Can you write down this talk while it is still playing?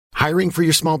Hiring for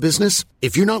your small business?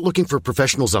 If you're not looking for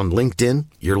professionals on LinkedIn,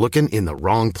 you're looking in the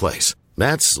wrong place.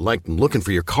 That's like looking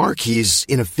for your car keys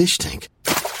in a fish tank.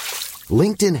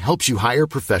 LinkedIn helps you hire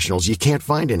professionals you can't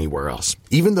find anywhere else,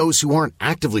 even those who aren't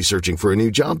actively searching for a new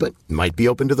job but might be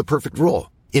open to the perfect role.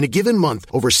 In a given month,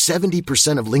 over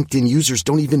 70% of LinkedIn users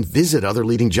don't even visit other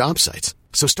leading job sites.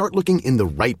 So start looking in the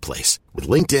right place. With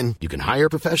LinkedIn, you can hire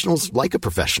professionals like a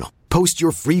professional. Post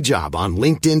your free job on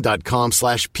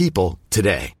linkedin.com/people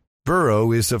today.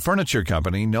 Burrow is a furniture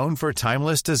company known for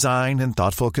timeless design and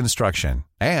thoughtful construction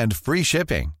and free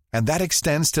shipping, and that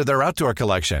extends to their outdoor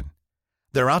collection.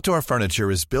 Their outdoor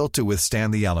furniture is built to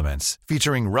withstand the elements,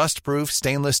 featuring rust-proof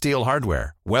stainless steel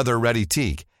hardware, weather-ready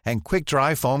teak, and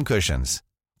quick-dry foam cushions.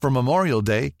 For Memorial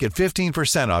Day, get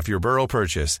 15% off your Burrow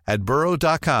purchase at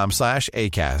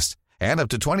burrow.com/ACAST and up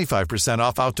to 25%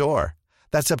 off outdoor.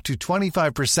 That's up to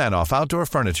 25% off outdoor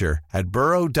furniture at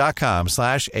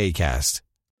burrow.com/ACAST.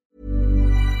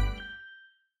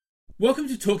 Welcome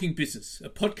to Talking Business, a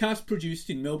podcast produced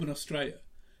in Melbourne, Australia.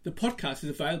 The podcast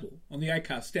is available on the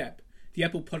Acast app, the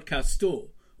Apple Podcast Store,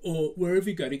 or wherever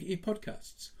you go to get your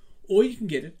podcasts. Or you can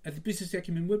get it at the Business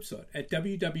Acumen website at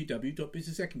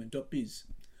www.businessacumen.biz.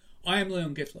 I am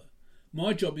Leon Gettler.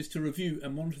 My job is to review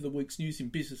and monitor the week's news in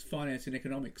business, finance and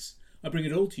economics. I bring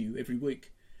it all to you every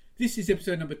week. This is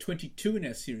episode number 22 in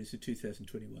our series of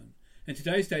 2021, and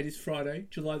today's date is Friday,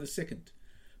 July the 2nd.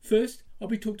 First, I'll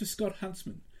be talking to Scott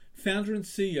Huntsman, founder and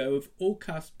CEO of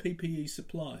Allcast PPE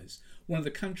Supplies, one of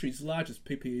the country's largest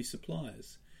PPE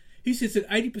suppliers. He says that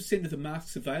 80% of the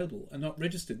masks available are not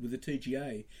registered with the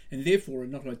TGA and therefore are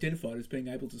not identified as being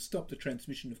able to stop the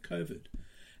transmission of COVID.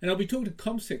 And I'll be talking to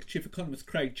CommSec Chief Economist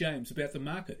Craig James about the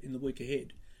market in the week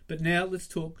ahead. But now let's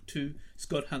talk to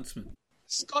Scott Huntsman.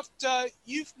 Scott,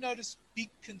 you've noticed big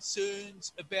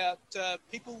concerns about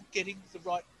people getting the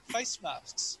right face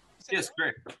masks. Yes,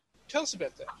 right? correct. Tell us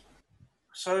about that.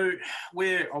 So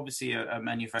we're obviously a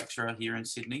manufacturer here in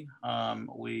Sydney.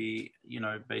 We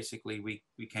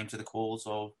came to the calls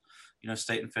of,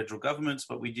 state and federal governments,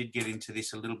 but we did get into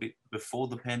this a little bit before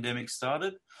the pandemic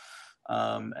started.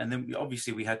 And then we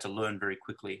had to learn very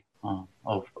quickly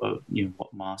of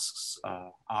what masks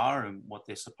are and what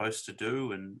they're supposed to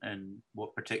do and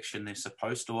what protection they're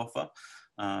supposed to offer.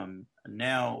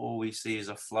 Now all we see is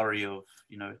a flurry of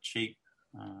cheap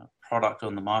product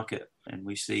on the market, and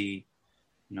we see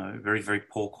very, very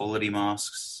poor quality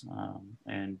masks.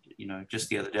 And just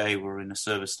the other day we were in a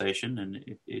service station and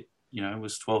it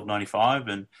was $12.95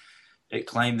 and it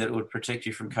claimed that it would protect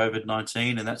you from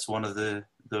COVID-19, and that's one of the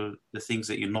things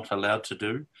that you're not allowed to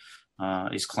do,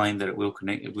 is claim that it will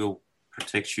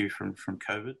protect you from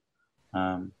COVID.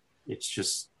 It's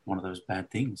just one of those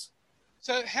bad things.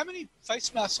 So how many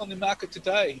face masks on the market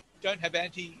today don't have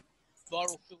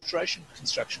anti-viral filtration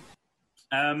construction?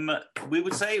 We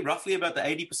would say roughly about the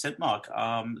 80% mark.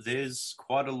 There's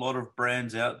quite a lot of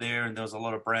brands out there, and there was a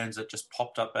lot of brands that just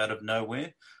popped up out of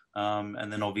nowhere.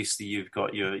 And then obviously you've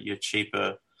got your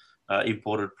cheaper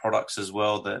imported products as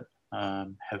well that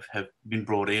have been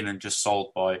brought in and just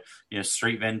sold by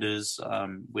street vendors.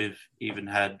 We've even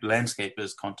had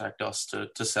landscapers contact us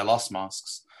to sell us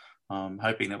masks,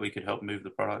 hoping that we could help move the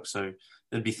product. So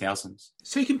there'd be thousands.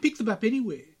 So you can pick them up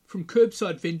anywhere, from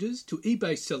curbside vendors to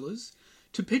eBay sellers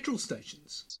to petrol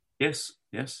stations. Yes,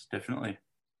 definitely.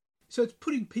 So it's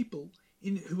putting people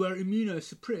who are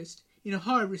immunosuppressed in a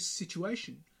high risk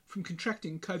situation from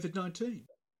contracting COVID-19.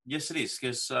 Yes, it is,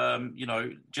 because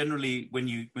generally when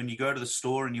you go to the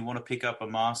store and you want to pick up a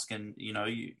mask, and you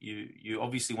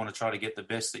obviously want to try to get the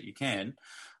best that you can,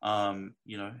 and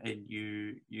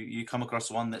you come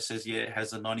across one that says it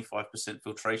has a 95%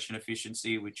 filtration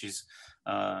efficiency, which is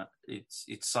it's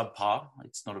subpar.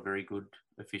 It's not a very good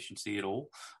efficiency at all,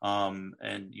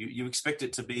 and you expect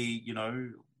it to be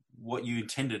what you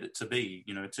intended it to be,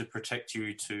 to protect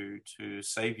you, to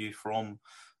save you from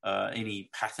any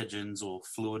pathogens or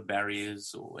fluid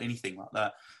barriers or anything like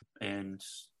that, and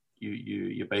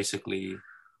you're basically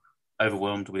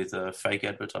overwhelmed with fake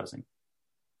advertising.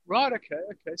 Right.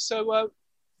 Okay. So,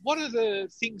 what are the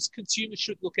things consumers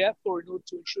should look out for in order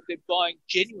to ensure they're buying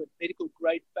genuine medical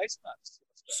grade face masks?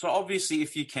 So obviously,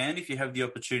 if you have the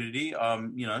opportunity,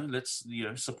 let's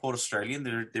support Australian.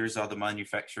 There is other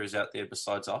manufacturers out there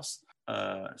besides us.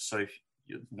 So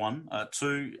one,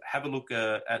 two, have a look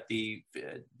at the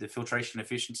filtration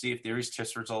efficiency. If there is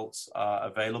test results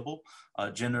available,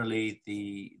 generally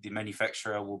the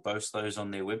manufacturer will boast those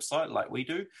on their website, like we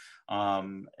do,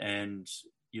 and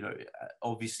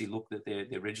obviously look that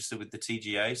they're registered with the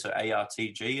TGA, so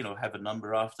ARTG, and it'll have a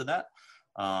number after that.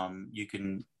 You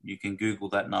can Google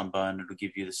that number and it'll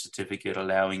give you the certificate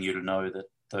allowing you to know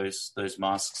those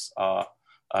masks are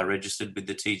registered with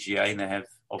the TGA, and they have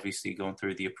obviously gone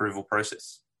through the approval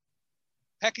process.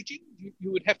 Packaging,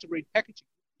 you would have to read packaging.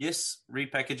 Yes,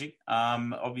 repackaging.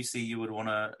 Obviously, you would want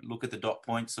to look at the dot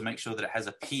points to make sure that it has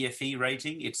a PFE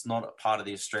rating. It's not a part of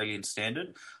the Australian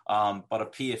standard, but a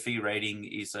PFE rating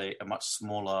is a much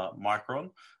smaller micron,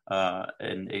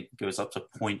 and it goes up to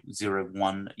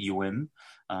 0.01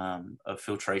 of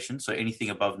filtration. So anything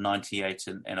above 98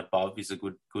 and above is a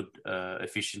good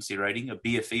efficiency rating. A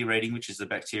BFE rating, which is the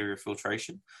bacteria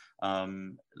filtration.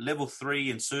 Level 3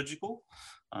 in surgical.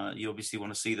 You obviously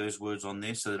want to see those words on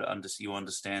there so that you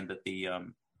understand that the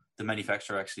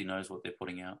manufacturer actually knows what they're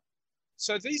putting out.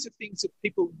 So these are things that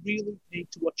people really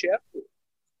need to watch out for.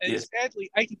 And yes.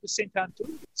 Sadly, 80% aren't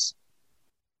doing this.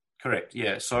 Correct,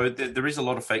 yeah. So there is a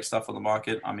lot of fake stuff on the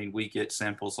market. I mean, we get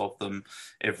samples of them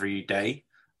every day.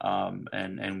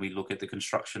 And we look at the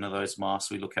construction of those masks.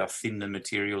 We look how thin the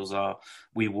materials are.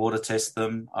 We water test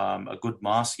them. A good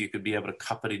mask, you could be able to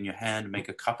cup it in your hand, make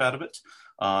a cup out of it,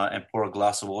 and pour a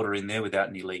glass of water in there without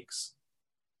any leaks.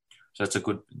 So it's a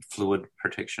good fluid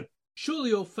protection.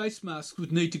 Surely all face masks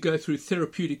would need to go through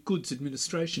Therapeutic Goods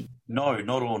Administration. No,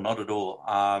 not at all.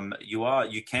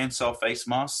 You can sell face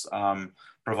masks,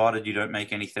 provided you don't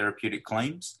make any therapeutic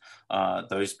claims.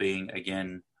 Those being,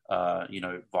 again,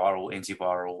 viral,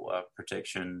 antiviral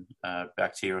protection,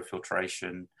 bacteria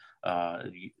filtration,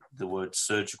 the word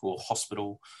surgical,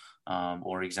 hospital,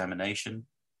 or examination.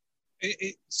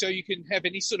 So you can have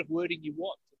any sort of wording you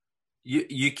want.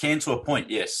 You can, to a point,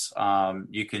 yes.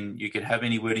 You can have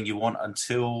any wording you want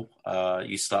until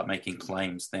you start making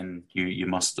claims. Then you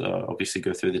must obviously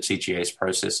go through the TGA's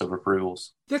process of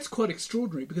approvals. That's quite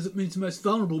extraordinary because it means the most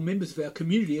vulnerable members of our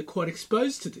community are quite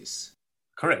exposed to this.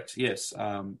 Correct. Yes.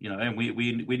 And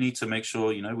we need to make sure,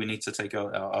 we need to take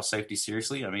our safety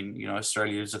seriously. I mean,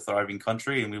 Australia is a thriving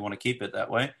country and we want to keep it that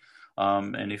way.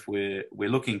 And if we're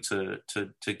looking to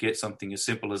get something as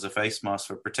simple as a face mask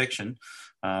for protection,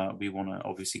 we want to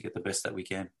obviously get the best that we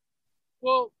can.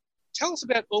 Well, tell us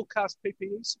about Allcast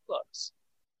PPE supplies.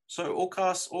 So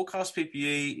Allcast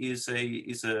PPE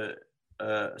is a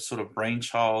sort of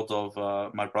brainchild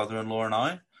of my brother-in-law and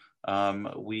I.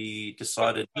 We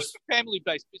decided it's a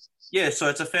family-based business. Yeah, so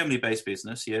it's a family-based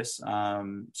business. Yes.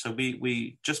 So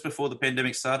we just before the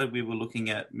pandemic started, we were looking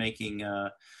at making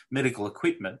medical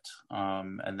equipment,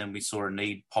 and then we saw a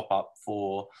need pop up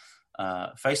for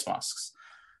face masks.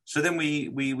 So then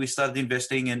we started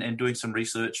investing and doing some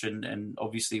research, and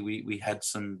obviously we had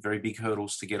some very big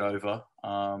hurdles to get over.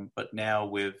 But now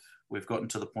we've gotten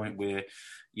to the point where,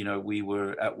 we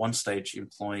were at one stage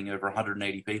employing over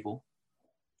 180 people.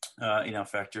 In our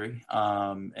factory,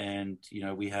 and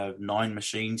we have 9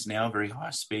 machines now, very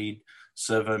high speed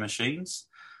servo machines,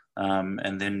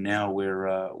 and then now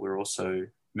we're also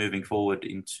moving forward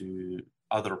into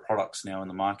other products now in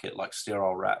the market, like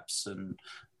sterile wraps and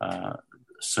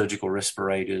surgical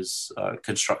respirators,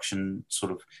 construction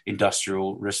sort of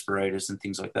industrial respirators and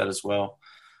things like that as well.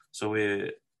 So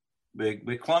we're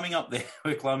climbing up there.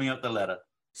 We're climbing up the ladder.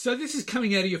 So this is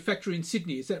coming out of your factory in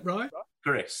Sydney, is that right?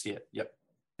 Correct. Yeah. Yep.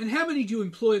 And how many do you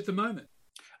employ at the moment?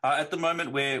 At the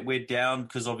moment, we're down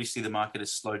because obviously the market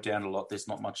has slowed down a lot. There's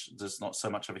not so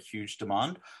much of a huge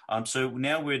demand. So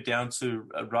now we're down to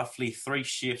roughly 3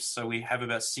 shifts. So we have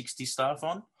about 60 staff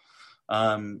on.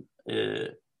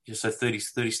 So 30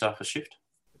 staff a shift.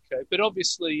 Okay, but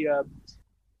obviously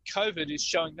COVID is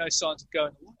showing no signs of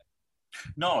going away.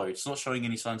 No, it's not showing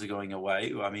any signs of going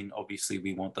away. I mean, obviously,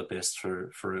 we want the best for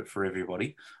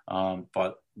everybody.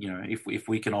 But if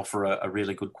we can offer a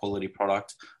really good quality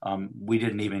product, we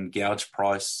didn't even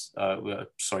price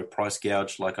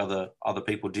gouge like other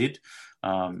people did.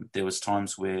 There was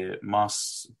times where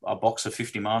a box of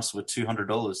 50 masks were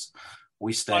 $200.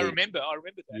 We stayed. I remember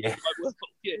that. Yeah.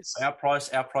 Yes. Our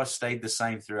price stayed the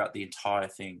same throughout the entire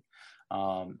thing,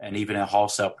 and even our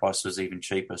wholesale price was even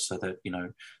cheaper, so that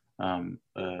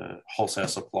wholesale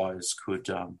suppliers could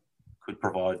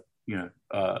provide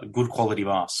good quality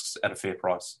masks at a fair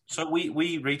price. So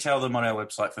we retail them on our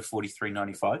website for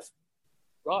 $43.95.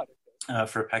 Right.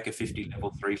 For a pack of 50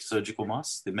 level 3 surgical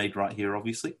masks. They're made right here,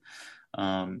 obviously.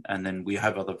 And then we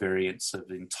have other variants of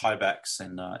in tiebacks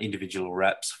and individual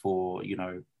wraps for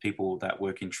people that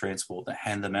work in transport that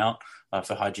hand them out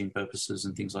for hygiene purposes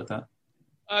and things like that.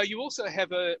 You also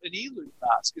have an ear-loop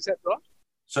mask, is that right?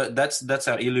 So that's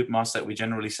our ear-loop mask that we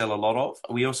generally sell a lot of.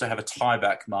 We also have a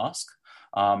tieback mask,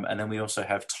 and then we also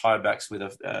have tiebacks with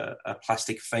a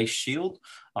plastic face shield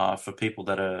for people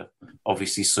that are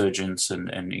obviously surgeons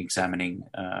and examining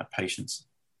patients.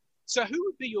 So who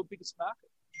would be your biggest market?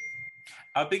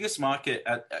 Our biggest market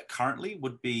currently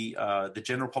would be the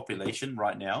general population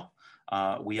right now.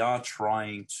 We are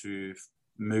trying to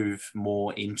move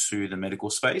more into the medical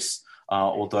space,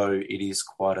 although it is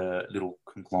quite a little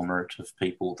conglomerate of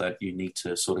people that you need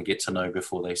to sort of get to know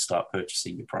before they start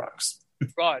purchasing your products.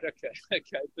 Right.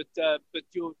 Okay. But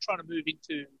you're trying to move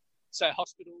into, say,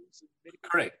 hospitals and medical.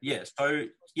 Correct. Yeah.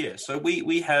 So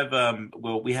we have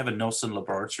we have a Nelson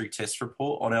Laboratory test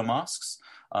report on our masks,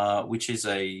 which is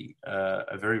a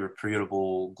very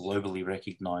reputable, globally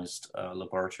recognized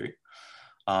laboratory,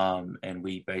 and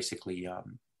we basically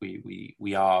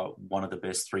we are one of the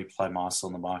best 3-ply masks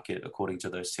on the market according to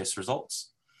those test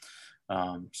results.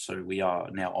 So we are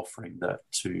now offering that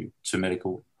to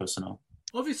medical personnel.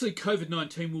 Obviously,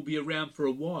 COVID-19 will be around for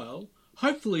a while.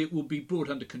 Hopefully, it will be brought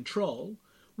under control.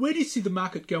 Where do you see the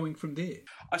market going from there?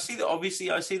 I see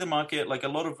the market like a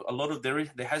lot of there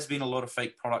has been a lot of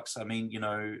fake products. I mean,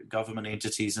 government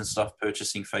entities and stuff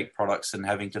purchasing fake products and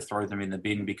having to throw them in the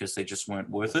bin because they just weren't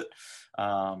worth it.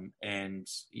 And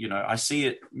I see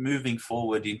it moving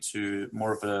forward into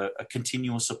more of a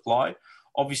continual supply.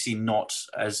 Obviously not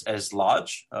as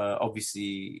large.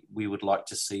 Obviously, we would like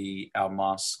to see our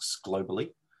masks globally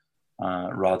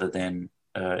rather than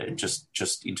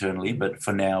just internally. But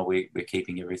for now, we're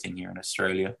keeping everything here in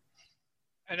Australia.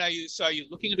 And are you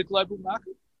looking at a global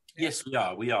market? Yes, we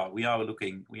are. We are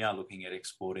looking at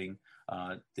exporting.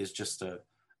 There's just a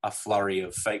flurry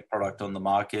of fake product on the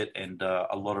market, and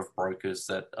a lot of brokers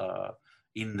that are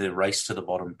in the race to the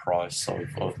bottom price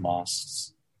of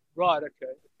masks. Right.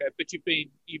 Okay. But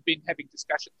you've been having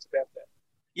discussions about that.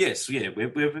 Yes. Yeah.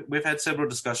 We've had several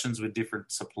discussions with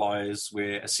different suppliers.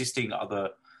 We're assisting other,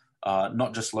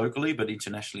 not just locally but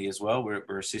internationally as well.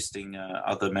 We're assisting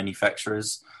other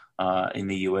manufacturers in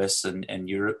the US and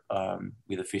Europe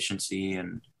with efficiency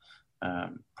and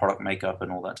product makeup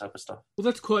and all that type of stuff. Well,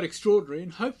 that's quite extraordinary,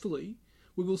 and hopefully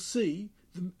we will see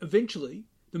eventually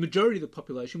the majority of the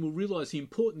population will realise the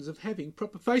importance of having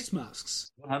proper face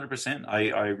masks. 100%.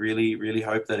 I really, really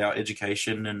hope that our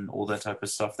education and all that type of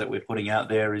stuff that we're putting out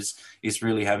there is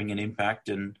really having an impact,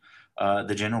 and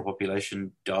the general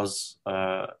population does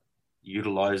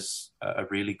utilise a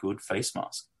really good face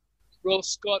mask. Well,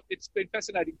 Scott, it's been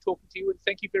fascinating talking to you, and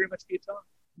thank you very much for your time.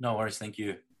 No worries. Thank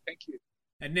you. Thank you.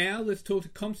 And now let's talk to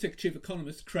CommSec Chief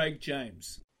Economist Craig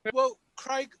James. Well,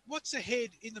 Craig, what's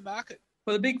ahead in the market?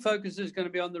 Well, the big focus is going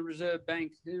to be on the Reserve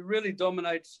Bank. It really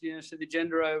dominates the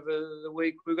agenda over the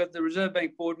week. We've got the Reserve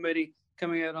Bank board meeting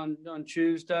coming out on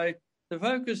Tuesday. The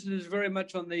focus is very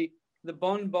much on the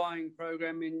bond buying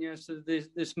program in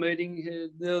this meeting.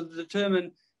 They'll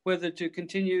determine whether to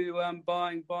continue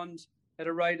buying bonds at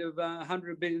a rate of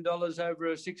 $100 billion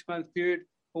over a 6-month period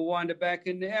or wind it back.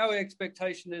 And our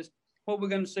expectation is what we're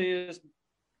going to see is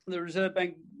the Reserve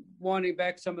Bank winding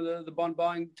back some of the bond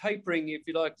buying, tapering, if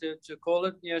you like to call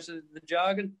it, so the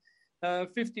jargon.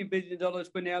 $50 billion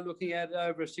we're now looking at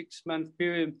over a 6-month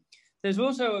period. There's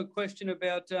also a question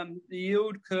about the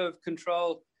yield curve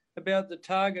control, about the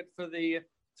target for the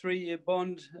 3-year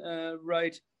bond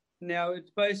rate. Now,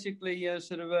 it's basically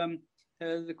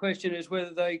the question is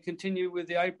whether they continue with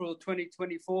the April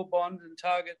 2024 bond and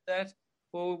target that,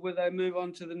 or will they move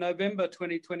on to the November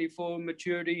 2024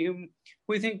 maturity?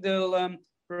 We think they'll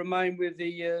remain with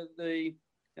the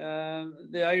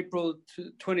April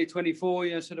 2024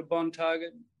 bond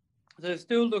target. They're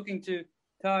still looking to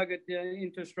target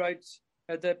interest rates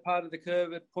at that part of the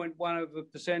curve at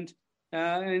 0.1%,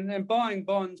 and buying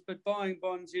bonds, but buying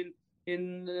bonds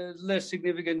in less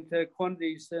significant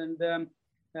quantities, and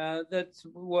that's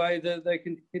why they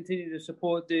can continue to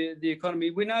support the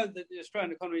economy. We know that the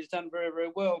Australian economy has done very,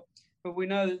 very well, but we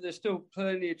know that there's still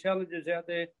plenty of challenges out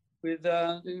there with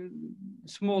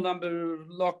small number of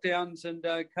lockdowns and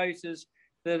cases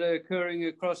that are occurring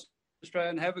across Australia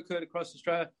and have occurred across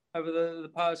Australia over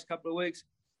the past couple of weeks.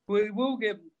 We will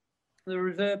give the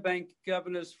Reserve Bank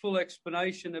Governor's full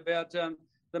explanation about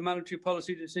the monetary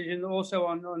policy decision also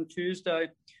on Tuesday.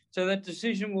 So that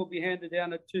decision will be handed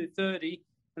down at 2:30,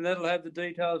 and that'll have the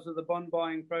details of the bond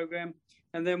buying program.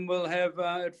 And then we'll have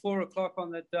at 4 o'clock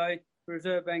on that day, the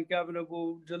Reserve Bank Governor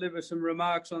will deliver some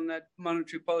remarks on that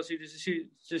monetary policy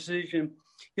decision.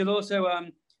 He'll also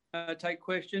take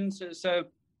questions. So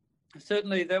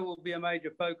certainly that will be a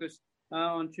major focus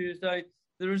on Tuesday.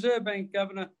 The Reserve Bank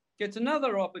Governor gets yet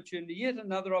another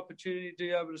opportunity to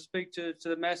be able to speak to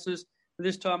the masses,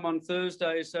 this time on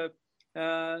Thursday. So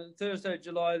Thursday,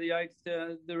 July the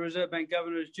 8th, the Reserve Bank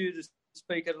Governor is due to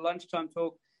speak at a lunchtime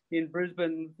talk in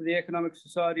Brisbane for the Economic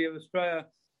Society of Australia.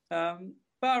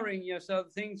 Barring other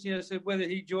things, so whether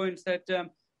he joins that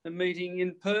the meeting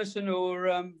in person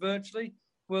or virtually,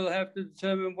 we'll have to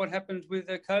determine what happens with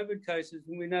the COVID cases.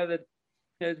 And we know that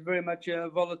it's very much a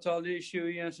volatile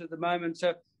issue, at the moment.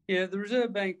 So, the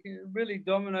Reserve Bank really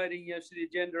dominating, the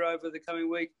agenda over the coming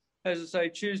week. As I say,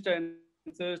 Tuesday and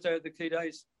Thursday are the key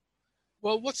days.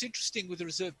 Well, what's interesting with the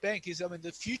Reserve Bank is,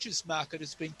 the futures market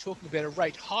has been talking about a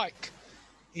rate hike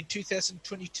in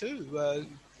 2022.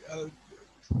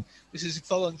 This is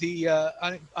following the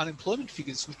unemployment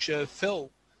figures, which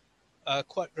fell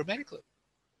quite dramatically.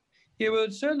 Yeah, well,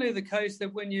 it's certainly the case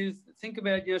that when you think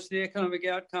about the economic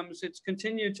outcomes, it's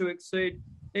continued to exceed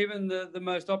even the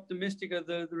most optimistic of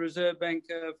the Reserve Bank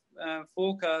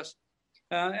forecast.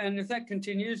 And if that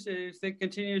continues,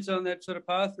 on that sort of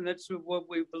path, and that's what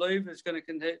we believe is going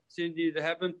to continue to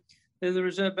happen, then the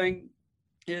Reserve Bank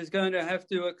is going to have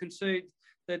to concede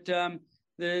that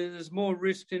there's more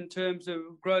risk in terms of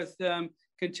growth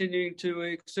continuing to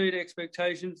exceed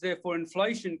expectations, therefore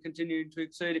inflation continuing to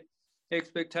exceed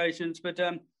expectations. But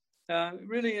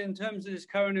really, in terms of this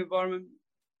current environment,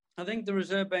 I think the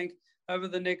Reserve Bank over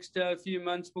the next few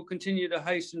months will continue to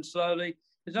hasten slowly.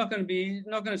 It's not going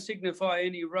to signify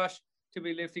any rush to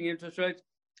be lifting interest rates.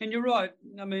 And you're right.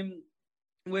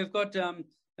 We've got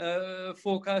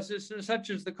forecasters such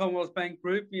as the Commonwealth Bank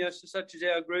Group, such as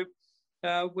our group.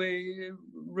 We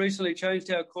recently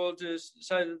changed our call to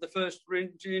say that the first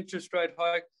interest rate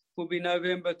hike will be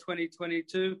November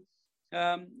 2022.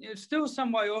 It's still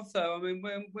some way off, though.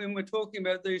 When we're talking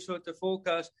about these sorts of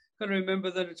forecasts, got to remember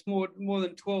that it's more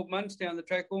than 12 months down the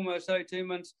track, almost 18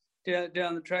 months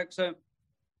down the track. So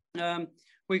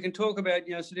we can talk about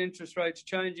interest rates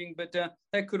changing, but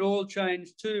that could all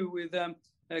change too with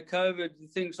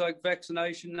COVID, things like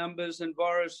vaccination numbers and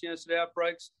virus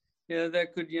outbreaks.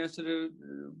 That could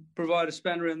provide a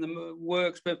spanner in the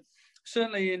works. But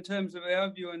certainly, in terms of our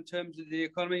view, in terms of the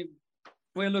economy,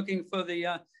 we're looking for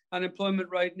the unemployment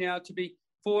rate now to be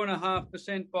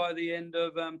 4.5% by the end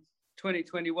of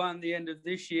 2021, the end of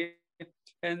this year,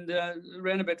 and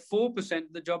around about 4%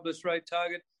 the jobless rate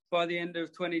target by the end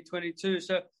of 2022.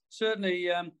 So certainly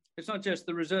it's not just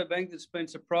the Reserve Bank that's been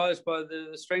surprised by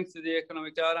the strength of the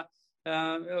economic data.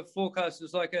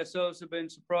 Forecasters like ourselves have been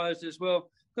surprised as well.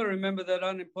 Got to remember that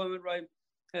unemployment rate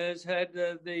has had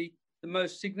the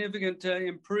most significant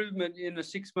improvement in a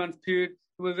 6-month period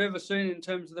we've ever seen in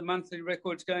terms of the monthly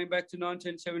records going back to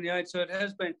 1978. So it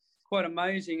has been quite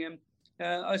amazing. And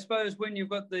I suppose when you've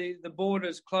got the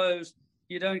borders closed,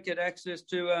 you don't get access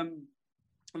to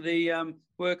the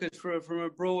workers from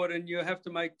abroad, and you have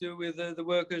to make do with the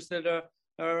workers that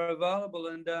are available.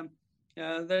 And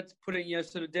that's putting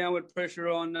sort of downward pressure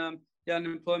on the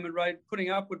unemployment rate, putting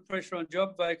upward pressure on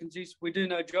job vacancies. We do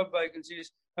know job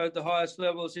vacancies are at the highest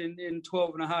levels in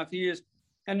 12 and a half years.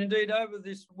 And indeed, over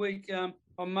this week,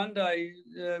 on Monday,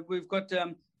 we've got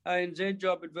ANZ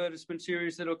job advertisement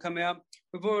series that will come out.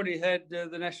 We've already had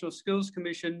the National Skills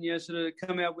Commission sort of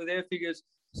come out with their figures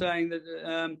saying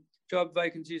that job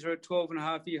vacancies are at 12 and a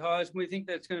half year highs. And we think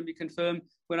that's going to be confirmed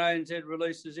when ANZ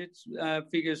releases its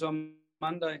figures on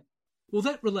Monday. Well,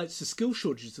 that relates to skill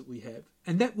shortages that we have,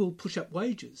 and that will push up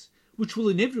wages, which will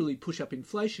inevitably push up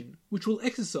inflation, which will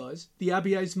exercise the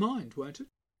RBA's mind, won't it?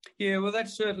 Yeah, well,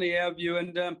 that's certainly our view.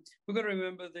 And we've got to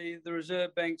remember the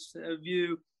Reserve Bank's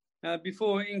view.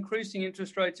 Before increasing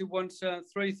interest rates, it wants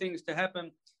three things to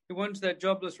happen. It wants that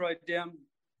jobless rate down,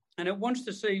 and it wants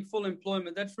to see full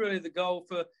employment. That's really the goal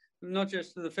for not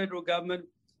just for the federal government,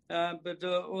 but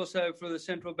also for the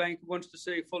central bank. It wants to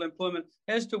see full employment.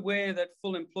 As to where that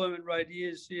full employment rate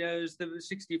is the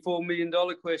 $64 million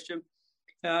question.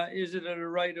 Is it at a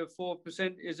rate of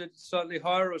 4%? Is it slightly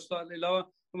higher or slightly lower?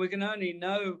 And we can only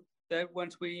know that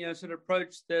once we sort of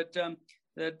approach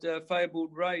that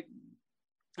fabled rate.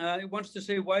 It wants to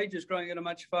see wages growing at a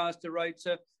much faster rate.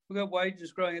 So we've got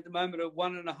wages growing at the moment at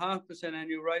 1.5%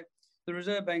 annual rate. The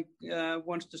Reserve Bank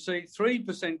wants to see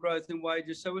 3% growth in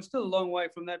wages. So we're still a long way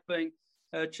from that being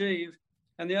achieved.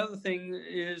 And the other thing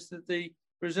is that the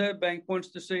Reserve Bank wants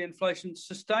to see inflation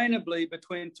sustainably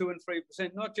between 2 and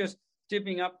 3%, not just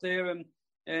dipping up there and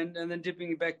then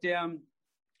dipping back down,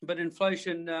 but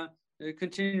inflation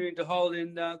continuing to hold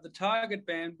in the target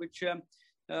band, which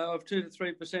of 2 to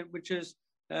 3%, which has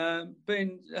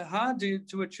been hard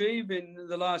to achieve in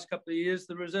the last couple of years.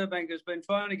 The Reserve Bank has been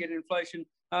trying to get inflation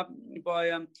up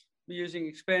by using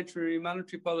expansionary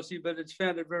monetary policy, but it's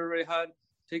found it very, very hard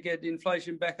to get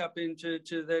inflation back up into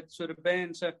that sort of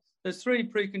band. So there's three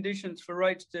preconditions for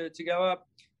rates to go up,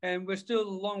 and we're still a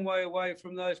long way away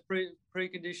from those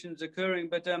preconditions occurring.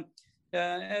 But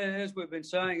as we've been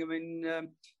saying, I mean,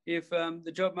 if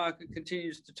the job market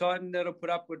continues to tighten, that'll put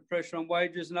upward pressure on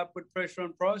wages and upward pressure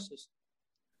on prices.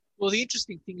 Well, the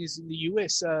interesting thing is in the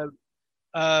US,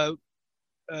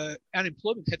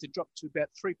 unemployment had to drop to about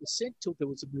 3% till there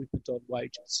was a movement on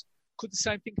wages. Could the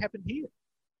same thing happen here?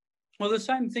 Well, the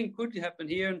same thing could happen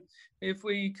here. And if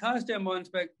we cast our minds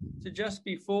back to just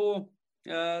before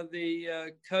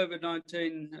the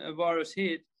COVID-19 virus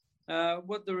hit,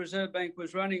 what the Reserve Bank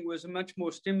was running was a much more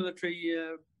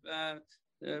stimulatory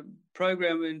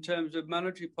program in terms of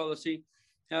monetary policy.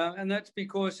 And that's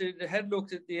because it had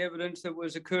looked at the evidence that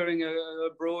was occurring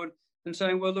abroad and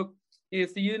saying, well, look,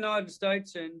 if the United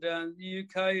States and the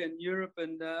UK and Europe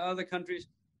and other countries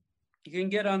can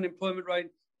get unemployment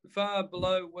rate far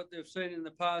below what they've seen in the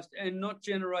past and not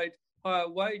generate higher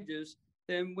wages,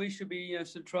 then we should be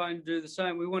trying to do the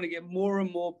same. We want to get more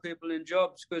and more people in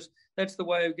jobs because that's the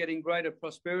way of getting greater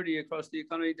prosperity across the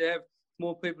economy, to have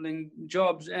more people in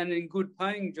jobs and in good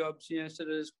paying jobs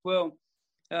as well.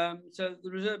 So the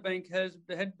Reserve Bank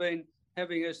had been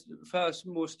having a far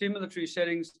more stimulatory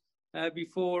settings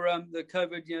before the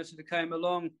COVID came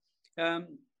along.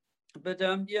 But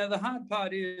the hard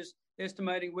part is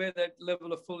estimating where that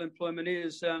level of full employment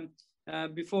is.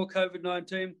 Before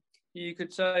COVID-19, you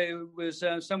could say it was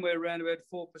somewhere around about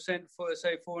 4%,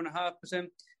 say 4.5%.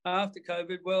 After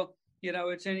COVID, well,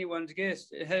 it's anyone's guess.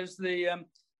 It has the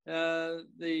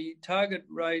target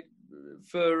rate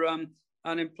for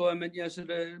unemployment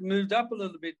moved up a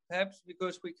little bit, perhaps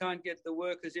because we can't get the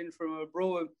workers in from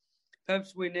abroad.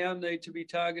 Perhaps we now need to be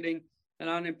targeting an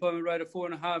unemployment rate of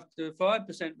 4.5% to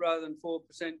 5% rather than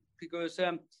 4%, because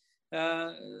the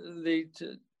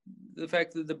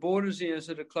fact that the borders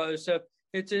closed. So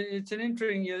it's an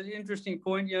interesting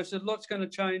point. So lots going to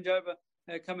change over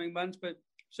coming months, but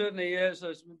certainly, as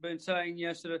I've been saying,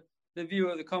 the view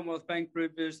of the Commonwealth Bank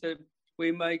Group is that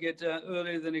we may get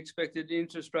earlier than expected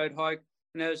interest rate hike,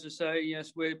 and as I say,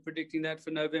 yes, we're predicting that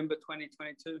for November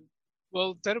 2022.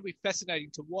 Well, that'll be fascinating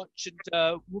to watch,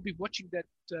 and we'll be watching that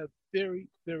very,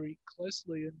 very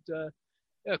closely.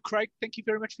 And Craig, thank you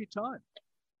very much for your time.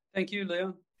 Thank you,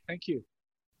 Leon. Thank you.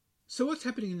 So what's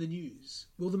happening in the news?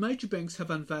 Well, the major banks have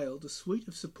unveiled a suite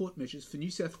of support measures for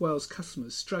New South Wales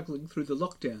customers struggling through the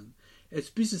lockdown as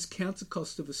business counts the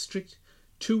cost of a strict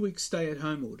 2-week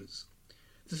stay-at-home orders.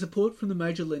 The support from the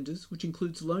major lenders, which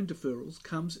includes loan deferrals,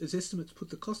 comes as estimates put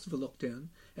the cost of a lockdown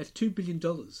at $2 billion,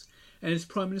 and as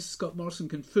Prime Minister Scott Morrison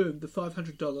confirmed, the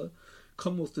 $500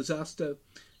 Commonwealth Disaster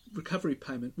Recovery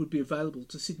Payment would be available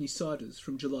to Sydney-siders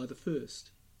from July the 1st.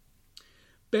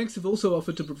 Banks have also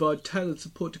offered to provide tailored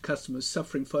support to customers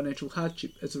suffering financial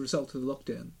hardship as a result of the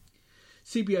lockdown.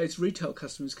 CBA's retail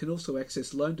customers can also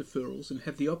access loan deferrals and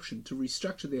have the option to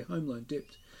restructure their home loan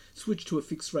debt, switch to a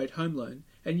fixed-rate home loan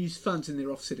and use funds in their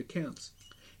offset accounts.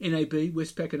 NAB,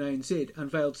 Westpac and ANZ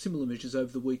unveiled similar measures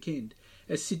over the weekend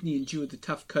as Sydney endured the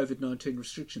tough COVID-19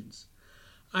 restrictions.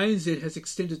 ANZ has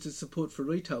extended its support for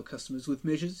retail customers with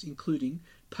measures including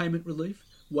payment relief,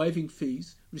 waiving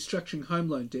fees, restructuring home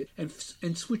loan debt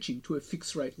and switching to a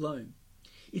fixed-rate loan.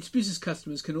 Its business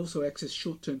customers can also access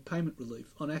short-term payment relief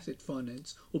on asset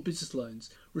finance or business loans,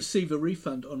 receive a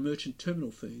refund on merchant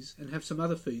terminal fees and have some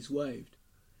other fees waived.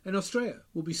 And Australia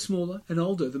will be smaller and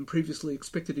older than previously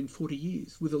expected in 40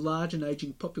 years, with a large and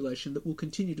ageing population that will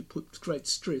continue to put great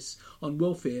stress on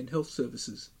welfare and health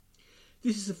services.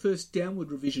 This is the first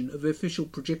downward revision of official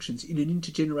projections in an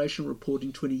intergenerational report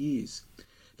in 20 years.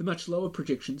 The much lower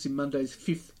projections in Monday's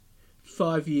fifth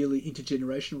 5-yearly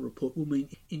intergenerational report will mean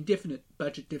indefinite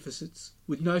budget deficits,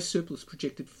 with no surplus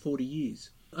projected for 40 years.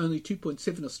 Only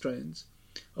 2.7 Australians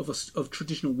of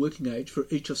traditional working age for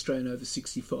each Australian over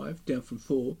 65, down from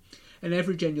 4, and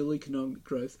average annual economic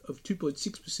growth of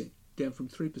 2.6%, down from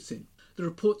 3%. The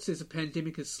report says a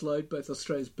pandemic has slowed both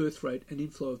Australia's birth rate and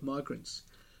inflow of migrants.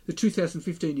 The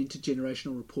 2015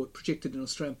 intergenerational report projected an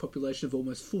Australian population of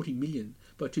almost 40 million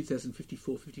by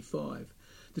 2054-55.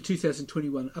 The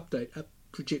 2021 update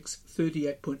projects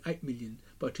 38.8 million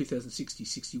by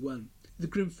 2060-61. The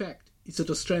grim fact is that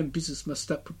Australian business must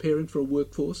start preparing for a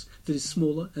workforce that is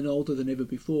smaller and older than ever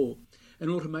before, and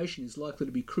automation is likely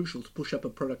to be crucial to push up a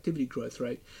productivity growth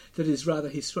rate that is rather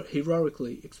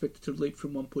heroically expected to leap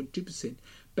from 1.2%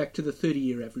 back to the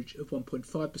 30-year average of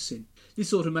 1.5%.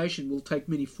 This automation will take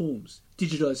many forms: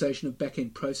 digitisation of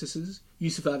back-end processes,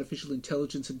 use of artificial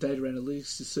intelligence and data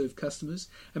analytics to serve customers,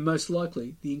 and most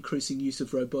likely the increasing use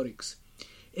of robotics.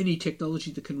 Any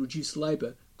technology that can reduce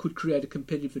labour could create a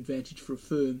competitive advantage for a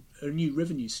firm, a new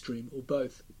revenue stream, or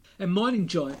both. And mining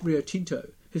giant Rio Tinto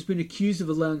has been accused of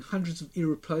allowing hundreds of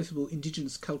irreplaceable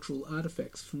indigenous cultural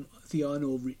artefacts from the iron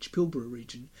ore-rich Pilbara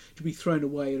region to be thrown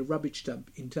away at a rubbish dump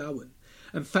in Darwin,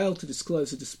 and failed to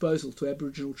disclose a disposal to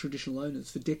Aboriginal traditional owners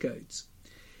for decades.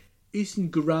 Eastern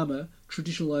Gurama,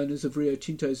 traditional owners of Rio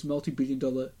Tinto's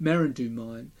multi-billion-dollar Marandoo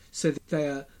mine, say that they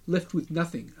are left with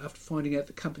nothing after finding out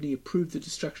the company approved the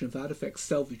destruction of artefacts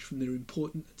salvaged from their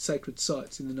important and sacred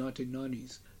sites in the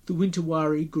 1990s. The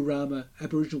Wintawari Gurama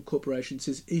Aboriginal Corporation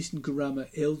says Eastern Gurama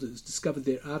elders discovered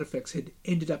their artefacts had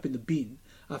ended up in the bin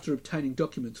after obtaining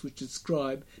documents which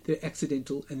describe their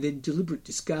accidental and then deliberate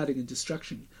discarding and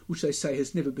destruction, which they say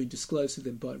has never been disclosed to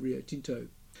them by Rio Tinto.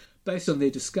 Based on their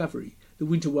discovery, the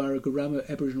Wintawara Gurama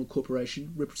Aboriginal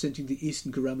Corporation, representing the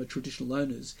Eastern Gurama traditional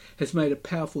owners, has made a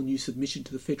powerful new submission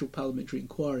to the Federal Parliamentary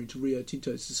Inquiry into Rio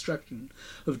Tinto's destruction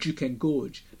of Juukan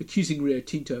Gorge, accusing Rio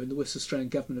Tinto and the West Australian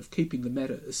Government of keeping the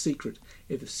matter a secret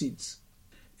ever since.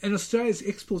 And Australia's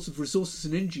exports of resources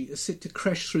and energy are set to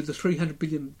crash through the $300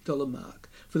 billion mark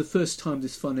for the first time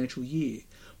this financial year,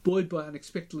 buoyed by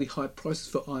unexpectedly high prices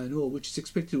for iron ore, which is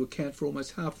expected to account for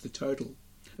almost half of the total.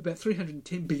 About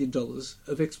 $310 billion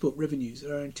of export revenues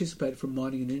are anticipated from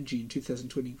mining and energy in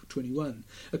 2020-21,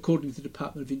 according to the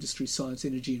Department of Industry, Science,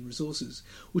 Energy and Resources,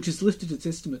 which has lifted its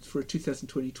estimates for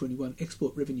 2020-21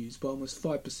 export revenues by almost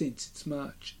 5% since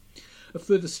March. A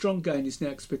further strong gain is now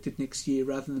expected next year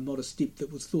rather than the modest dip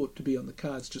that was thought to be on the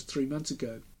cards just 3 months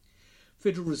ago.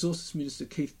 Federal Resources Minister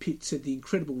Keith Pitt said the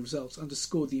incredible results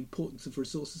underscored the importance of the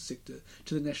resources sector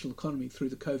to the national economy through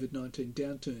the COVID-19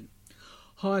 downturn.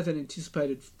 Higher than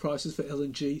anticipated prices for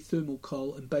LNG, thermal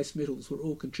coal and base metals were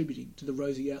all contributing to the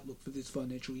rosy outlook for this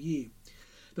financial year.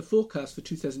 The forecast for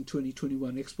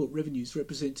 2020-21 export revenues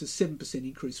represents a 7%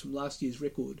 increase from last year's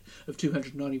record of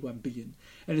 $291 billion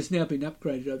and has now been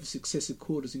upgraded over successive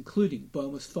quarters, including by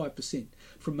almost 5%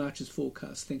 from March's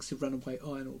forecast thanks to runaway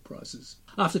iron ore prices.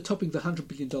 After topping the $100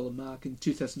 billion mark in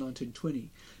 2019-20,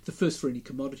 the first for any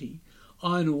commodity,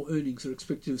 iron ore earnings are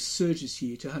expected to surge this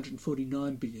year to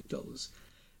 $149 billion.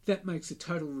 That makes the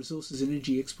total resources and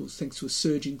energy exports thanks to a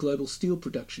surge in global steel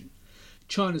production.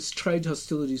 China's trade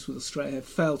hostilities with Australia have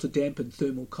failed to dampen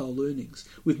thermal coal earnings,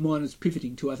 with miners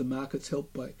pivoting to other markets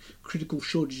helped by critical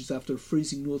shortages after a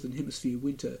freezing Northern Hemisphere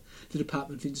winter, the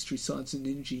Department of Industry, Science and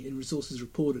Energy and Resources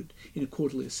reported in a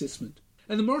quarterly assessment.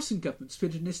 And the Morrison government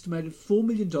spent an estimated $4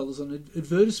 million on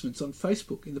advertisements on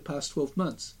Facebook in the past 12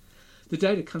 months. The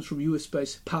data comes from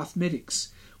US-based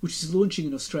Pathmetics, which is launching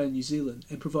in Australia and New Zealand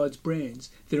and provides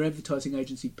brands, their advertising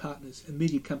agency partners and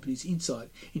media companies insight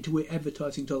into where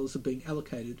advertising dollars are being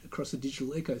allocated across the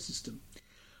digital ecosystem.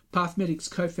 Pathmetics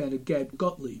co-founder Gab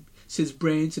Gottlieb says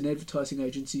brands and advertising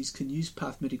agencies can use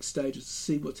Pathmetics data to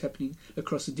see what's happening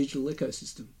across the digital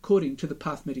ecosystem. According to the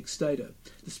Pathmetics data,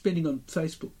 the spending on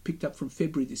Facebook picked up from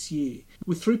February this year,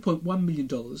 with $3.1 million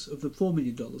of the $4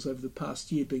 million over the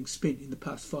past year being spent in the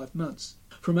past 5 months.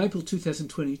 From April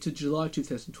 2020 to July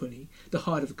 2020, the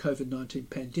height of the COVID-19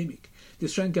 pandemic, the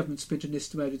Australian government spent an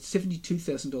estimated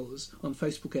 $72,000 on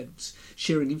Facebook ads,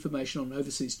 sharing information on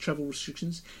overseas travel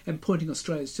restrictions and pointing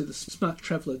Australians to the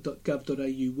smarttraveller.gov.au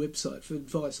website for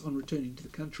advice on returning to the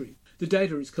country. The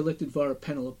data is collected via a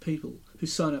panel of people who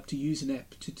sign up to use an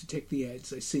app to detect the ads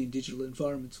they see in digital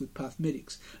environments, with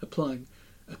Pathmetics applying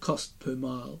a cost per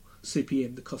mile,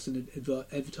 CPM, the cost an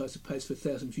advertiser pays for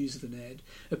 1,000 views of an ad,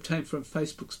 obtained from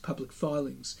Facebook's public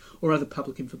filings or other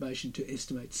public information to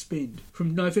estimate spend.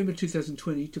 From November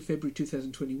 2020 to February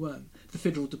 2021, the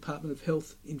Federal Department of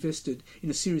Health invested in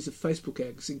a series of Facebook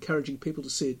ads encouraging people to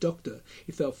see a doctor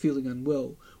if they were feeling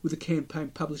unwell, with a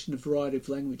campaign published in a variety of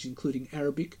languages including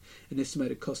Arabic, an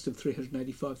estimated cost of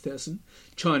 $385,000,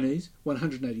 Chinese,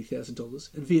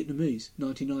 $180,000, and Vietnamese,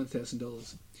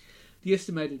 $99,000. The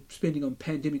estimated spending on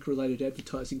pandemic-related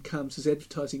advertising comes as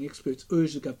advertising experts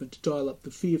urge the government to dial up the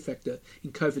fear factor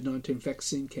in COVID-19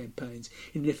 vaccine campaigns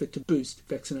in an effort to boost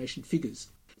vaccination figures.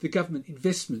 The government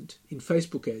investment in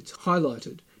Facebook ads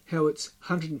highlighted how its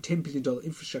 $110 billion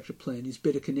infrastructure plan is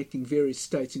better connecting various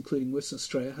states, including Western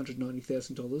Australia,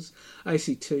 $190,000,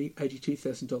 ACT,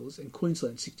 $82,000, and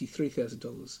Queensland,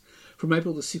 $63,000. From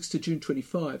April the 6th to June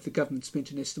 25, the government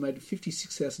spent an estimated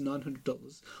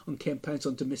 $56,900 on campaigns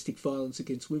on domestic violence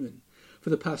against women. For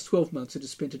the past 12 months, it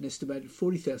has spent an estimated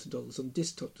 $40,000 on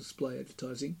desktop display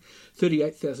advertising,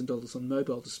 $38,000 on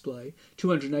mobile display,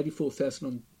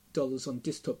 $284,000 on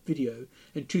desktop video,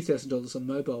 and $2,000 on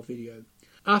mobile video.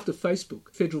 After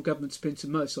Facebook, federal government spends the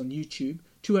most on YouTube,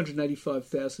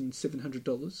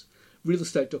 $285,700,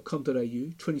 realestate.com.au,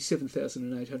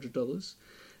 $27,800,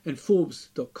 and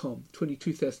Forbes.com,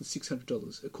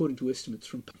 $22,600, according to estimates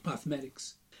from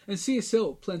Pathmetics. And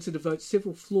CSL plans to devote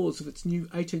several floors of its new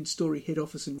 18-storey head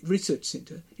office and research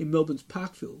centre in Melbourne's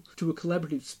Parkville to a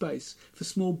collaborative space for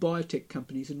small biotech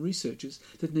companies and researchers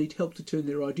that need help to turn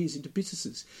their ideas into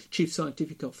businesses, Chief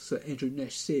Scientific Officer Andrew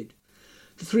Nash said.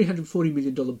 The $340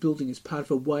 million building is part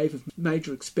of a wave of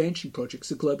major expansion projects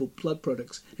the global blood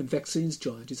products and vaccines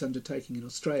giant is undertaking in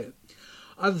Australia.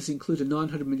 Others include a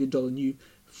 $900 million new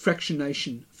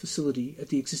fractionation facility at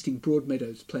the existing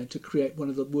Broadmeadows plant to create one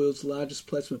of the world's largest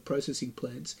plasma processing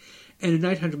plants, and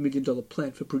an $800 million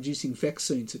plant for producing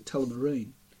vaccines at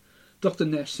Tullamarine. Dr.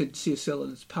 Nash said CSL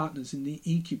and its partners in the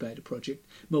Incubator Project,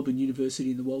 Melbourne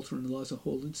University and the Walter and Eliza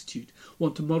Hall Institute,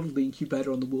 want to model the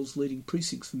incubator on the world's leading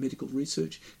precincts for medical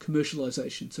research,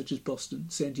 commercialisation, such as Boston,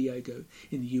 San Diego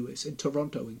in the US and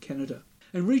Toronto in Canada.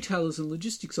 And retailers and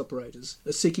logistics operators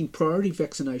are seeking priority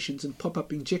vaccinations and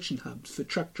pop-up injection hubs for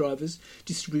truck drivers,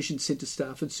 distribution centre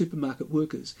staff and supermarket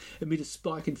workers amid a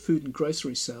spike in food and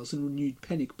grocery sales and renewed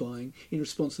panic buying in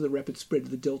response to the rapid spread of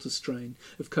the Delta strain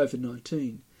of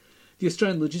COVID-19. The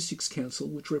Australian Logistics Council,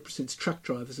 which represents truck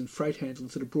drivers and freight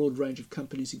handlers at a broad range of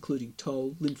companies including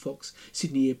Toll, Linfox,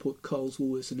 Sydney Airport, Coles,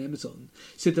 Woolworths and Amazon,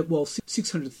 said that while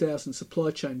 600,000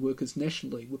 supply chain workers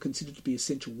nationally were considered to be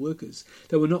essential workers,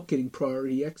 they were not getting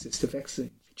priority access to vaccines.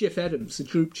 Jeff Adams, the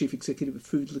Group Chief Executive of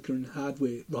food, liquor and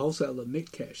hardware wholesaler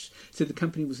Metcash, said the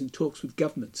company was in talks with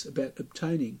governments about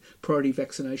obtaining priority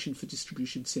vaccination for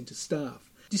distribution centre staff.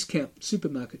 Discount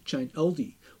supermarket chain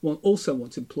Aldi also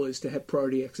wants employers to have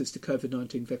priority access to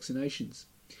COVID-19 vaccinations.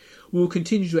 We will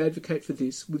continue to advocate for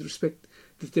this with respect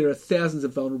that there are thousands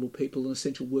of vulnerable people and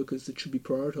essential workers that should be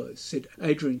prioritised, said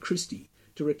Adrian Christie,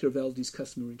 Director of Aldi's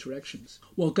Customer Interactions.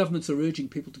 While governments are urging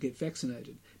people to get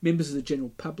vaccinated, members of the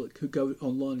general public who go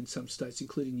online in some states,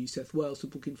 including New South Wales, to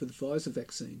book in for the Pfizer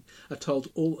vaccine are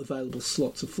told all available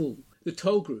slots are full. The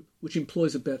Toll Group, which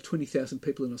employs about 20,000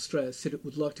 people in Australia, said it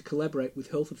would like to collaborate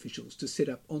with health officials to set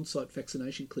up on-site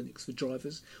vaccination clinics for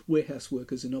drivers, warehouse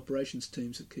workers and operations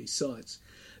teams at key sites.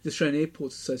 The Australian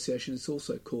Airports Association has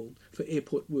also called for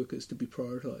airport workers to be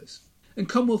prioritised. And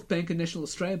Commonwealth Bank and National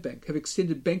Australia Bank have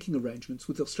extended banking arrangements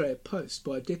with Australia Post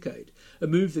by a decade, a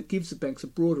move that gives the banks a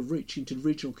broader reach into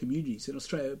regional communities and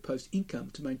Australia Post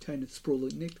income to maintain its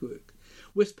sprawling network.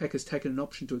 Westpac has taken an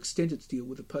option to extend its deal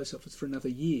with the Post Office for another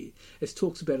year, as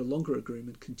talks about a longer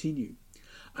agreement continue.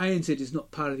 ANZ is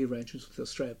not part of the arrangements with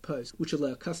Australia Post, which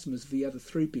allow customers of the other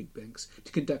three big banks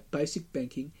to conduct basic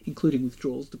banking, including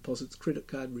withdrawals, deposits, credit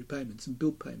card repayments and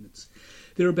bill payments.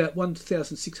 There are about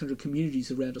 1,600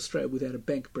 communities around Australia without a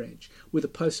bank branch, where the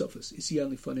Post Office is the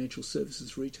only financial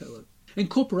services retailer. And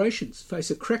corporations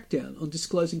face a crackdown on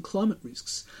disclosing climate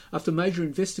risks after major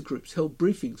investor groups held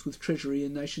briefings with Treasury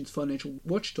and nation's financial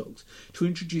watchdogs to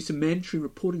introduce a mandatory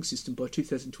reporting system by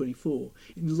 2024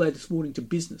 in the latest warning to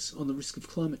business on the risk of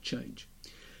climate change.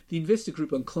 The Investor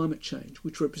Group on Climate Change,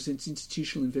 which represents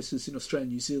institutional investors in Australia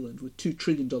and New Zealand with $2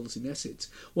 trillion in assets,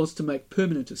 wants to make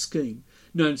permanent a scheme,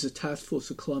 known as a Task Force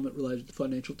for Climate-Related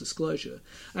Financial Disclosure,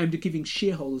 aimed at giving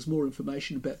shareholders more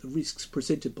information about the risks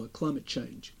presented by climate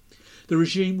change. The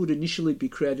regime would initially be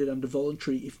created under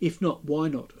voluntary, if not, why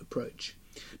not approach,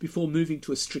 before moving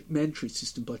to a strict mandatory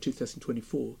system by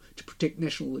 2024 to protect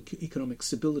national economic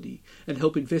stability and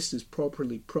help investors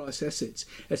properly price assets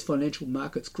as financial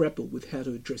markets grapple with how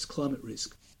to address climate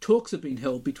risk. Talks have been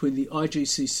held between the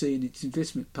IGCC and its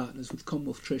investment partners with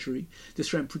Commonwealth Treasury, the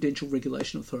Australian Prudential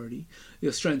Regulation Authority, the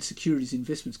Australian Securities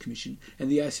Investments Commission and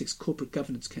the ASX Corporate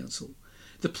Governance Council.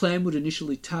 The plan would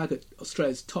initially target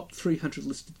Australia's top 300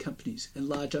 listed companies and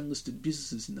large unlisted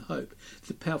businesses in the hope that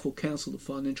the powerful Council of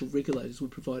Financial Regulators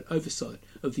would provide oversight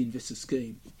of the investor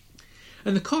scheme.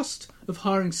 And the cost of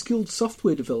hiring skilled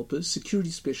software developers,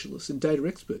 security specialists and data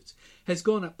experts has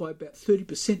gone up by about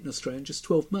 30% in Australia in just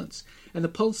 12 months, and the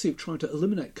policy of trying to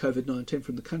eliminate COVID-19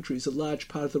 from the country is a large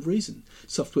part of the reason,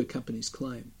 software companies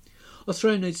claim.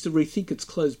 Australia needs to rethink its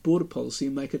closed border policy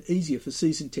and make it easier for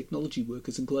seasoned technology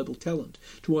workers and global talent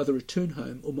to either return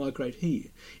home or migrate here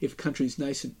if a country's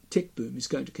nascent tech boom is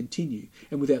going to continue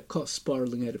and without costs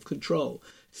spiralling out of control,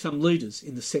 some leaders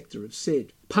in the sector have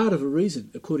said. Part of the reason,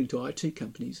 according to IT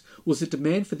companies, was that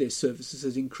demand for their services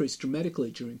has increased dramatically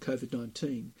during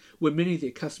COVID-19, where many of their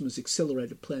customers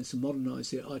accelerated plans to modernise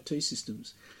their IT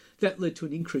systems. That led to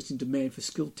an increase in demand for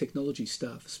skilled technology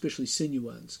staff, especially senior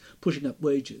ones, pushing up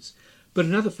wages. But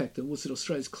another factor was that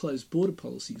Australia's closed border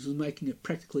policies was making it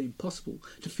practically impossible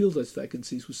to fill those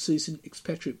vacancies with seasoned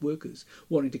expatriate workers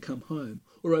wanting to come home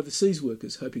or overseas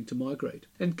workers hoping to migrate.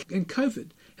 And COVID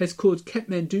has caused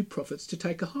Kathmandu profits to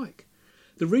take a hike.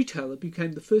 The retailer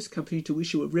became the first company to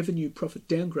issue a revenue profit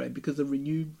downgrade because of the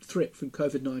renewed threat from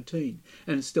COVID-19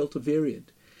 and its Delta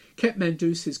variant.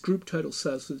 Kathmandu says group total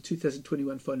sales for the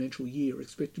 2021 financial year are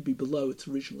expected to be below its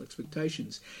original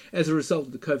expectations as a result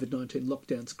of the COVID-19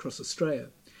 lockdowns across Australia.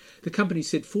 The company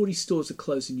said 40 stores are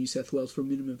closed in New South Wales for a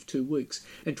minimum of 2 weeks,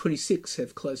 and 26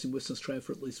 have closed in Western Australia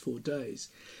for at least 4 days.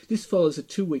 This follows a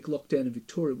 2-week lockdown in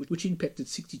Victoria, which impacted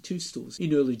 62 stores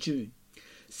in early June.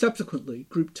 Subsequently,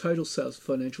 group total sales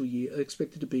for financial year are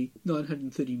expected to be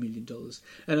 $930 million,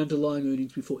 and underlying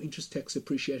earnings before interest, tax,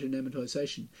 depreciation and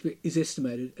amortisation is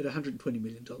estimated at $120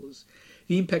 million.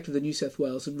 The impact of the New South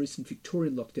Wales and recent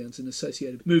Victorian lockdowns and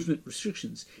associated movement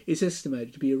restrictions is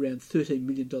estimated to be around $13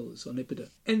 million on EBITDA.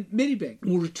 And Medibank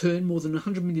will return more than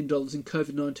 $100 million in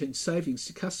COVID-19 savings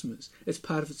to customers as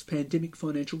part of its pandemic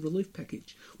financial relief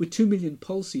package, with 2 million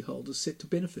policyholders set to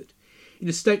benefit. In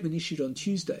a statement issued on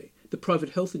Tuesday, the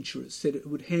private health insurers said it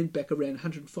would hand back around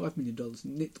 $105 million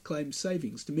in net claim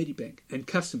savings to Medibank and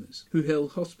customers who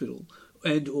held hospital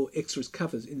and or extras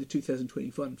covers in the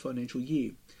 2021 financial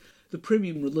year. The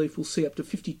premium relief will see up to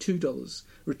 $52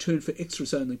 returned for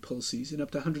extras-only policies and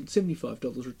up to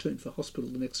 $175 returned for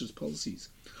hospital and extras policies.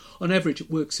 On average,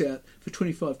 it works out for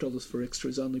 $25 for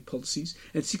extras-only policies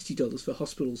and $60 for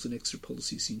hospitals and extra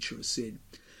policies, the insurer said.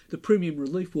 The premium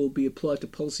relief will be applied to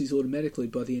policies automatically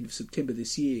by the end of September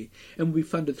this year and will be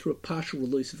funded through a partial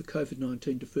release of the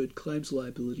COVID-19 deferred claims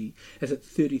liability as at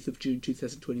 30th of June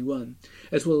 2021,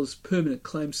 as well as permanent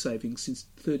claims savings since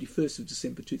 31st of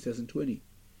December 2020.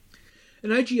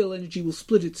 And AGL Energy will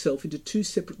split itself into 2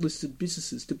 separate listed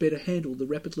businesses to better handle the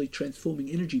rapidly transforming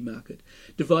energy market,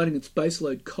 dividing its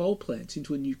baseload coal plants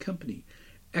into a new company,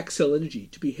 Accel Energy,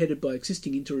 to be headed by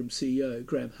existing interim CEO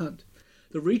Graham Hunt.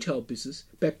 The retail business,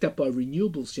 backed up by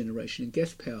renewables generation and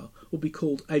gas power, will be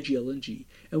called AGL Energy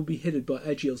and will be headed by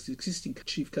AGL's existing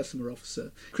Chief Customer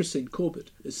Officer, Christine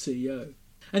Corbett, as CEO.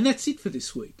 And that's it for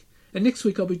this week. And next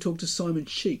week I'll be talking to Simon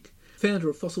Sheik, founder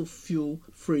of fossil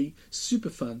fuel-free super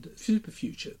fund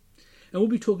Superfuture. And we'll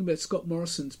be talking about Scott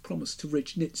Morrison's promise to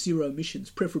reach net zero emissions,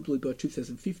 preferably by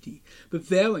 2050, but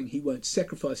vowing he won't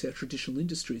sacrifice our traditional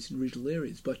industries in regional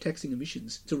areas by taxing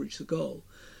emissions to reach the goal.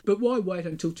 But why wait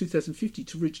until 2050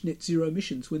 to reach net zero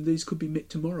emissions when these could be met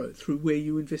tomorrow through where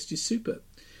you invest your super?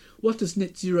 What does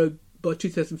net zero by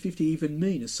 2050 even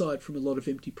mean, aside from a lot of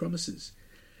empty promises?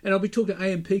 And I'll be talking to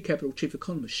AMP Capital Chief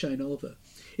Economist Shane Oliver.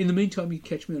 In the meantime, you can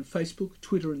catch me on Facebook,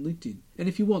 Twitter and LinkedIn. And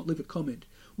if you want, leave a comment.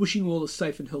 Wishing you all a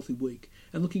safe and healthy week,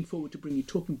 and looking forward to bringing you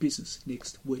Talking Business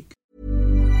next week.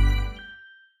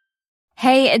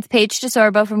 Hey, it's Paige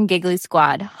DeSorbo from Giggly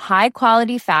Squad. High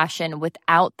quality fashion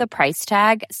without the price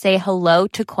tag. Say hello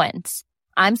to Quince.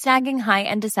 I'm snagging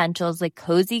high-end essentials like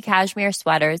cozy cashmere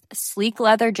sweaters, sleek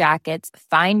leather jackets,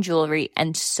 fine jewelry,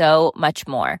 and so much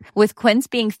more. With Quince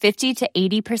being 50 to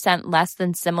 80% less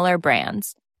than similar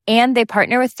brands. And they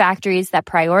partner with factories that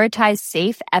prioritize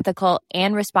safe, ethical,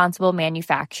 and responsible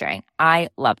manufacturing. I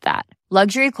love that.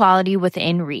 Luxury quality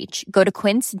within reach. Go to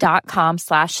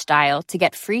quince.com/style to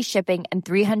get free shipping and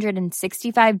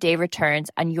 365-day returns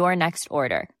on your next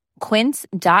order.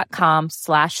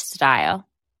 Quince.com/style.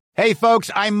 Hey, folks,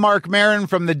 I'm Mark Maron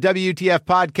from the WTF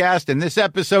Podcast, and this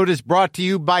episode is brought to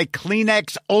you by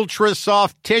Kleenex Ultra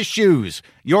Soft Tissues,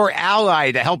 your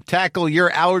ally to help tackle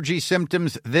your allergy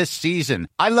symptoms this season.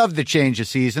 I love the change of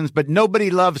seasons, but nobody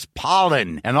loves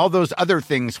pollen and all those other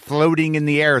things floating in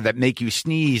the air that make you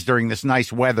sneeze during this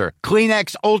nice weather.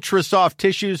 Kleenex Ultra Soft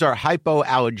Tissues are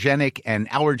hypoallergenic and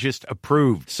allergist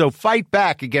approved, so fight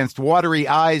back against watery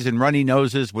eyes and runny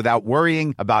noses without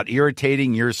worrying about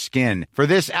irritating your skin. For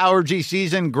this allergy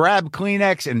season, grab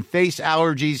Kleenex and face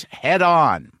allergies head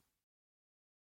on.